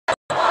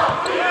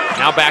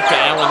Now back to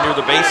Allen near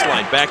the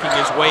baseline, backing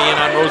his way in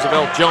on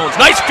Roosevelt Jones.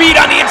 Nice feed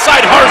on the inside,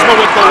 Haarsma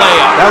with the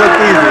layup. That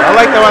looked easy. I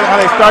like how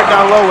they start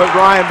down low with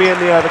Ryan being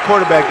the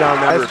quarterback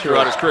down there.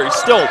 Throughout his career,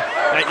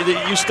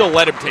 you still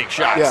let him take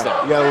shots,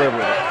 though. You gotta live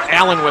with it.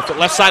 Allen with it,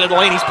 left side of the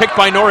lane. He's picked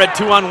by Norred,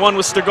 2-on-1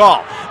 with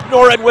Stegall.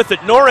 Norred with it.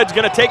 Norred's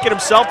going to take it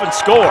himself and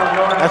score.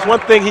 That's one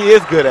thing he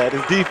is good at,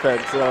 his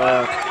defense.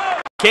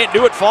 Can't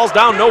do it, falls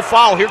down, no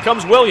foul. Here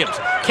comes Williams.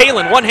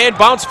 Kaylon, one-hand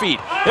bounce feed.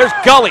 There's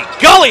Gully.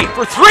 Gully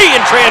for three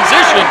in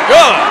transition.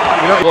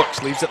 Good.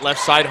 Looks, leaves it left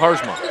side,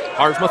 Haarsma.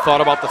 Haarsma thought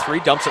about the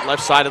three, dumps it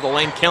left side of the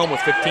lane. Kelm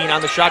with 15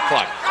 on the shot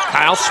clock.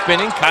 Kyle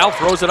spinning. Kyle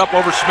throws it up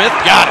over Smith.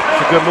 Got it.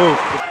 It's a good move.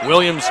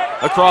 Williams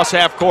across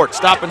half court.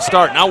 Stop and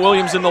start. Now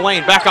Williams in the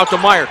lane. Back out to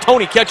Meyer.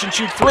 Tony catch and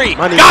shoot three.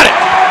 Money. Got it.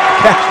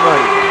 Catch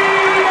money.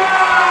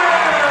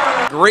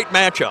 Great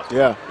matchup.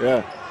 Yeah.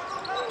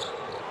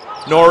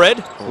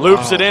 Norred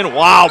loops it in.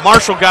 Wow,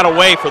 Marshall got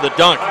away for the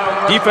dunk.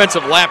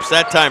 Defensive lapse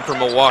that time for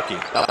Milwaukee.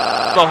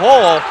 The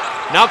hole.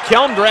 Now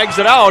Kelm drags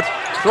it out.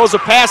 Throws a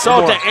pass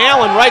out to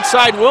Allen, right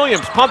side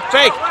Williams. Pump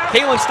fake.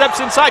 Kaylon steps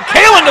inside.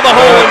 Kaylon to the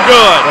hole and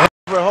good.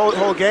 For a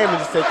whole game and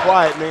just stay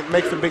quiet and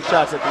make some big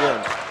shots at the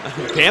end.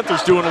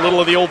 Panthers doing a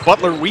little of the old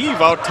Butler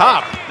weave out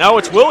top. Now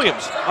it's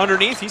Williams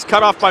underneath. He's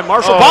cut off by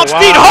Marshall. Bounce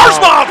feed.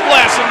 Haarsma off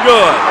glass and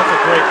good. That's a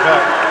great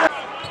cut.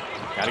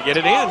 Got to get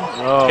it in.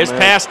 His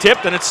pass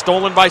tipped and it's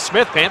stolen by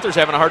Smith. Panthers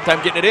having a hard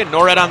time getting it in.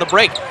 Norred on the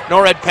break.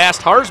 Norred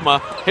past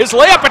Haarsma. His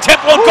layup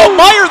attempt won't go.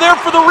 Meyer there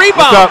for the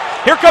rebound.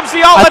 Here comes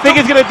the outlet. I think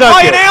he's going to dunk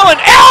Ryan Allen.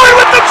 Allen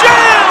with the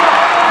jam.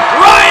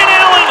 Ryan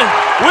Allen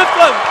with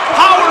the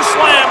power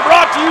slam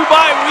brought to you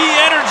by We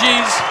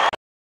Energies.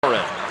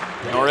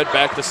 Norred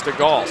back to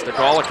Stegall.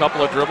 Stegall a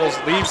couple of dribbles,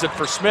 leaves it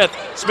for Smith.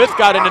 Smith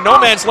got into no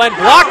man's land,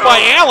 blocked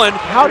by Allen.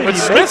 But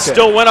Smith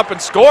still went up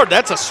and scored.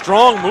 That's a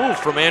strong move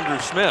from Andrew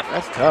Smith.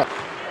 That's tough.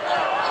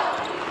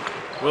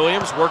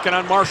 Williams working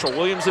on Marshall.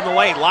 Williams in the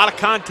lane. A lot of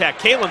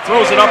contact. Kaylon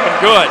throws it up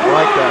and good.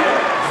 I like that.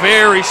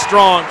 Very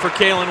strong for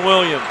Kaylon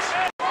Williams.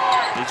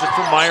 Leaves it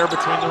for Meyer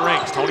between the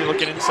rings. Tony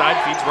looking inside.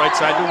 Feeds right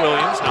side to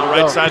Williams. Now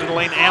right side of the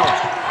lane, Allen.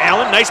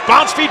 Allen, nice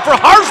bounce feed for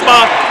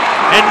Haarsma.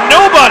 And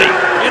nobody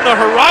in the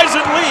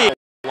Horizon League.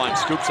 Line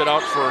scoops it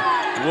out for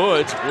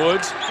Woods.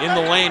 Woods in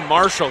the lane.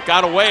 Marshall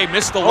got away.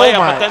 Missed the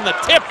layup, but then the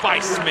tip by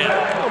Smith.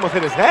 Almost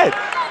hit his head.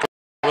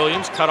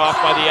 Williams cut off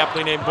by the aptly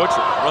named Butcher.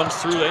 Runs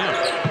through the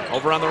end.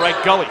 Over on the right,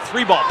 Gully.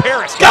 Three ball.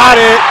 Paris. Got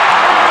it.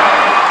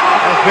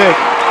 That's big.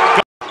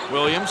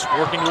 Williams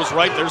working to his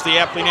right. There's the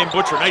aptly named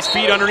Butcher. Nice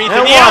feed underneath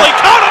in the alley.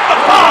 Count up the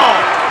foul.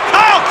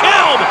 Kyle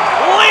Kelm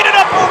laid it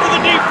up over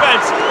the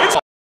defense. It's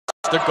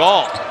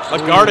Stegall. A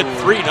guarded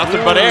three.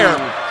 Nothing but air.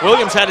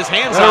 Williams had his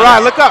hands on it. All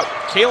right, look up.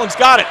 Kaylon's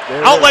got it.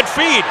 Outlet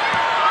feed.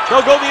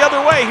 They'll go the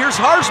other way.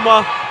 Here's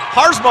Haarsma.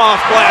 Haarsma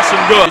off glass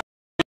and good.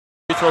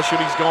 Throw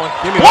shooting's going.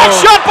 Block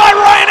shot by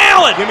Ryan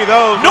Allen. Give me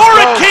those.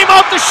 Norred came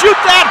out to shoot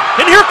that,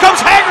 and here comes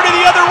Haggerty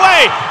the other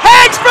way.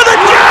 Hags for the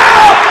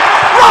jam.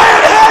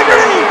 Ryan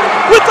Haggerty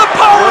with the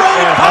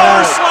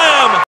power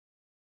slam.